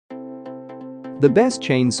The best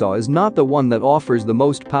chainsaw is not the one that offers the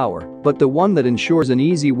most power, but the one that ensures an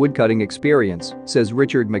easy woodcutting experience, says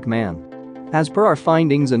Richard McMahon. As per our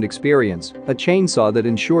findings and experience, a chainsaw that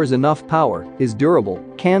ensures enough power, is durable,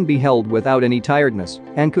 can be held without any tiredness,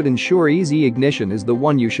 and could ensure easy ignition is the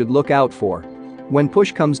one you should look out for. When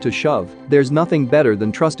push comes to shove, there's nothing better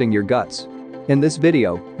than trusting your guts. In this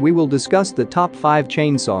video, we will discuss the top 5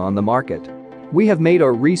 chainsaw on the market. We have made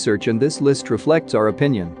our research and this list reflects our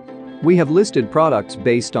opinion. We have listed products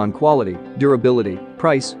based on quality, durability,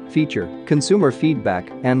 price, feature, consumer feedback,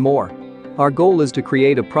 and more. Our goal is to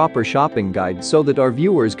create a proper shopping guide so that our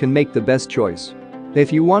viewers can make the best choice.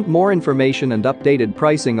 If you want more information and updated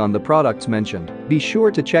pricing on the products mentioned, be sure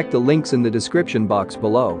to check the links in the description box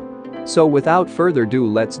below. So without further ado,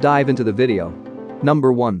 let's dive into the video.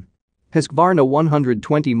 Number 1. Husqvarna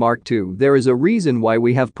 120 Mark II. There is a reason why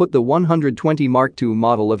we have put the 120 Mark II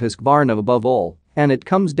model of Husqvarna above all, and it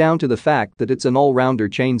comes down to the fact that it's an all-rounder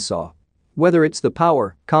chainsaw. Whether it's the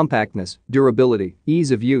power, compactness, durability,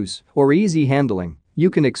 ease of use, or easy handling, you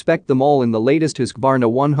can expect them all in the latest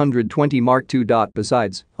Husqvarna 120 Mark II.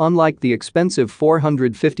 Besides, unlike the expensive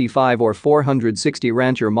 455 or 460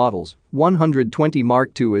 Rancher models, 120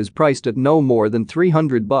 Mark II is priced at no more than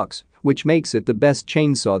 $300, which makes it the best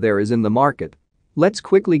chainsaw there is in the market. Let's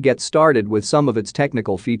quickly get started with some of its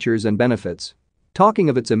technical features and benefits. Talking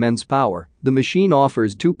of its immense power, the machine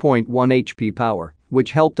offers 2.1 HP power,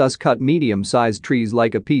 which helped us cut medium-sized trees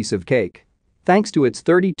like a piece of cake. Thanks to its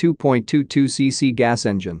 32.22cc gas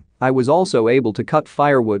engine, I was also able to cut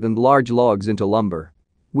firewood and large logs into lumber.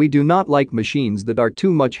 We do not like machines that are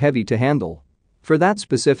too much heavy to handle. For that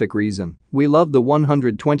specific reason, we love the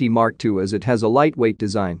 120 Mark II as it has a lightweight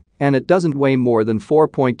design, and it doesn't weigh more than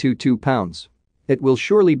 4.22 pounds. It will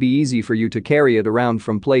surely be easy for you to carry it around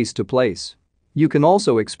from place to place. You can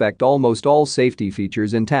also expect almost all safety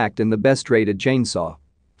features intact in the best-rated chainsaw.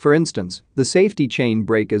 For instance, the safety chain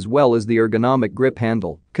brake as well as the ergonomic grip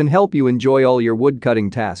handle can help you enjoy all your wood-cutting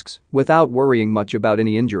tasks without worrying much about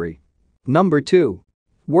any injury. Number 2.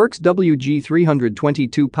 Works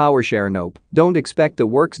WG322 PowerShare. Nope, don't expect the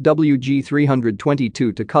Works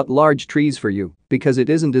WG322 to cut large trees for you because it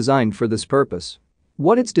isn't designed for this purpose.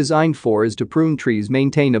 What it's designed for is to prune trees,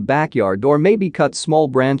 maintain a backyard, or maybe cut small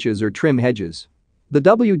branches or trim hedges. The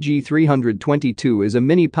WG322 is a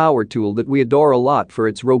mini power tool that we adore a lot for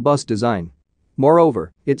its robust design.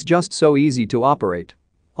 Moreover, it's just so easy to operate.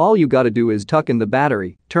 All you gotta do is tuck in the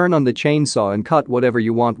battery, turn on the chainsaw and cut whatever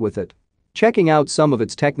you want with it. Checking out some of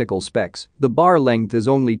its technical specs, the bar length is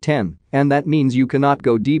only 10, and that means you cannot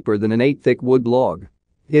go deeper than an 8 thick wood log.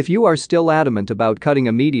 If you are still adamant about cutting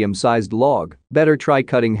a medium-sized log, better try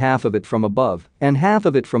cutting half of it from above and half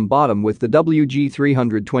of it from bottom with the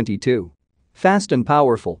WG322. Fast and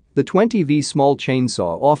powerful, the 20V small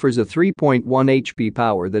chainsaw offers a 3.1 HP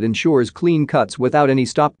power that ensures clean cuts without any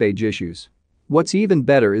stoppage issues. What's even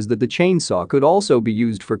better is that the chainsaw could also be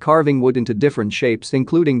used for carving wood into different shapes,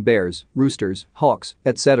 including bears, roosters, hawks,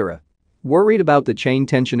 etc. Worried about the chain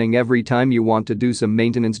tensioning every time you want to do some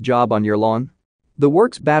maintenance job on your lawn? The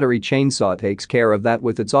Works battery chainsaw takes care of that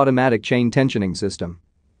with its automatic chain tensioning system.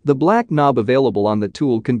 The black knob available on the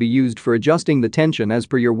tool can be used for adjusting the tension as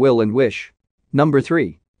per your will and wish. Number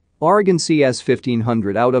 3. Oregon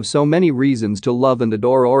CS1500. Out of so many reasons to love and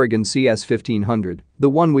adore Oregon CS1500, the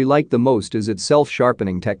one we like the most is its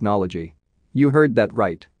self-sharpening technology. You heard that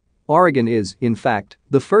right. Oregon is, in fact,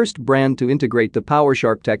 the first brand to integrate the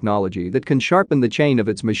PowerSharp technology that can sharpen the chain of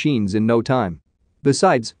its machines in no time.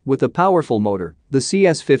 Besides, with a powerful motor, the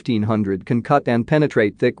CS1500 can cut and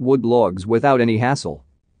penetrate thick wood logs without any hassle.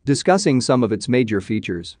 Discussing some of its major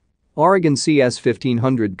features. Oregon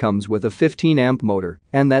CS1500 comes with a 15 amp motor,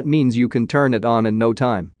 and that means you can turn it on in no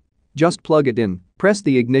time. Just plug it in, press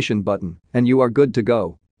the ignition button, and you are good to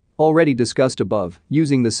go. Already discussed above,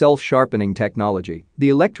 using the self-sharpening technology, the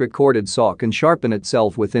electric corded saw can sharpen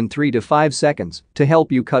itself within 3 to 5 seconds to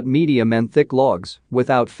help you cut medium and thick logs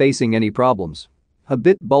without facing any problems. A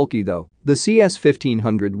bit bulky though, the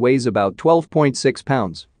CS1500 weighs about 12.6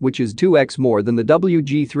 pounds, which is 2x more than the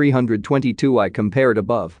WG322 I compared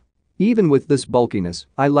above. Even with this bulkiness,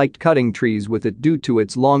 I liked cutting trees with it due to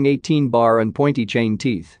its long 18-bar and pointy chain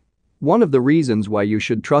teeth. One of the reasons why you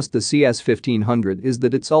should trust the CS1500 is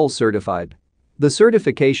that it's all certified. The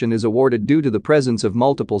certification is awarded due to the presence of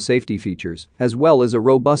multiple safety features, as well as a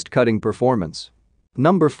robust cutting performance.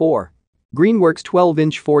 Number 4. Greenworks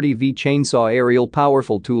 12-inch 40V chainsaw aerial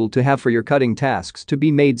powerful tool to have for your cutting tasks to be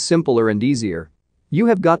made simpler and easier. You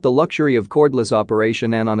have got the luxury of cordless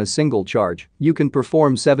operation, and on a single charge, you can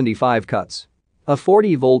perform 75 cuts. A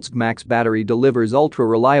 40 volts max battery delivers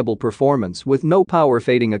ultra-reliable performance with no power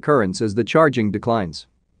fading occurrence as the charging declines.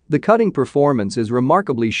 The cutting performance is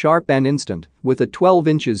remarkably sharp and instant, with a 12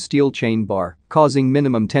 inches steel chain bar, causing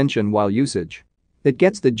minimum tension while usage. It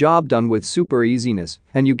gets the job done with super easiness,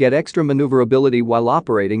 and you get extra maneuverability while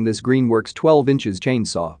operating this Greenworks 12 inches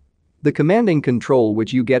chainsaw. The commanding control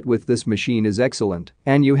which you get with this machine is excellent,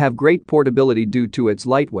 and you have great portability due to its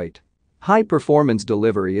lightweight. High-performance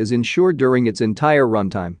delivery is ensured during its entire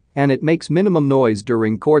runtime, and it makes minimum noise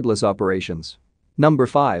during cordless operations. Number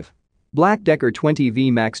 5. Black Decker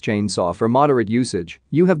 20V Max Chainsaw. For moderate usage,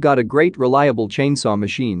 you have got a great reliable chainsaw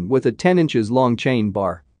machine with a 10 inches long chain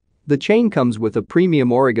bar. The chain comes with a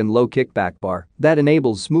premium Oregon low kickback bar that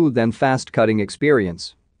enables smooth and fast cutting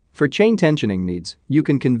experience. For chain tensioning needs, you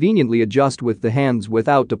can conveniently adjust with the hands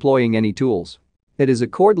without deploying any tools. It is a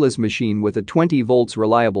cordless machine with a 20 volts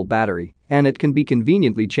reliable battery, and it can be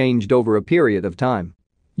conveniently changed over a period of time.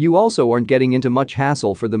 You also aren't getting into much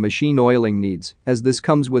hassle for the machine oiling needs, as this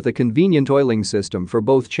comes with a convenient oiling system for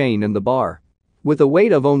both chain and the bar. With a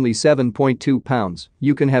weight of only 7.2 pounds,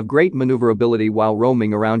 you can have great maneuverability while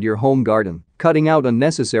roaming around your home garden, cutting out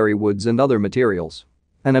unnecessary woods and other materials.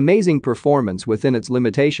 An amazing performance within its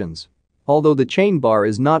limitations. Although the chain bar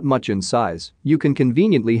is not much in size, you can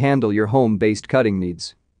conveniently handle your home-based cutting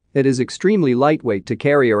needs. It is extremely lightweight to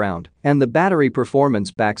carry around, and the battery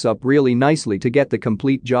performance backs up really nicely to get the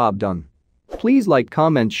complete job done. Please like,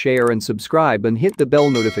 comment, share and subscribe and hit the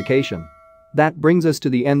bell notification. That brings us to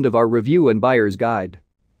the end of our review and buyer's guide.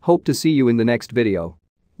 Hope to see you in the next video.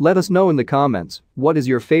 Let us know in the comments what is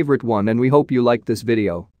your favorite one, and we hope you liked this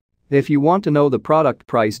video. If you want to know the product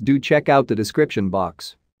price, do check out the description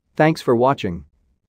box. Thanks for watching.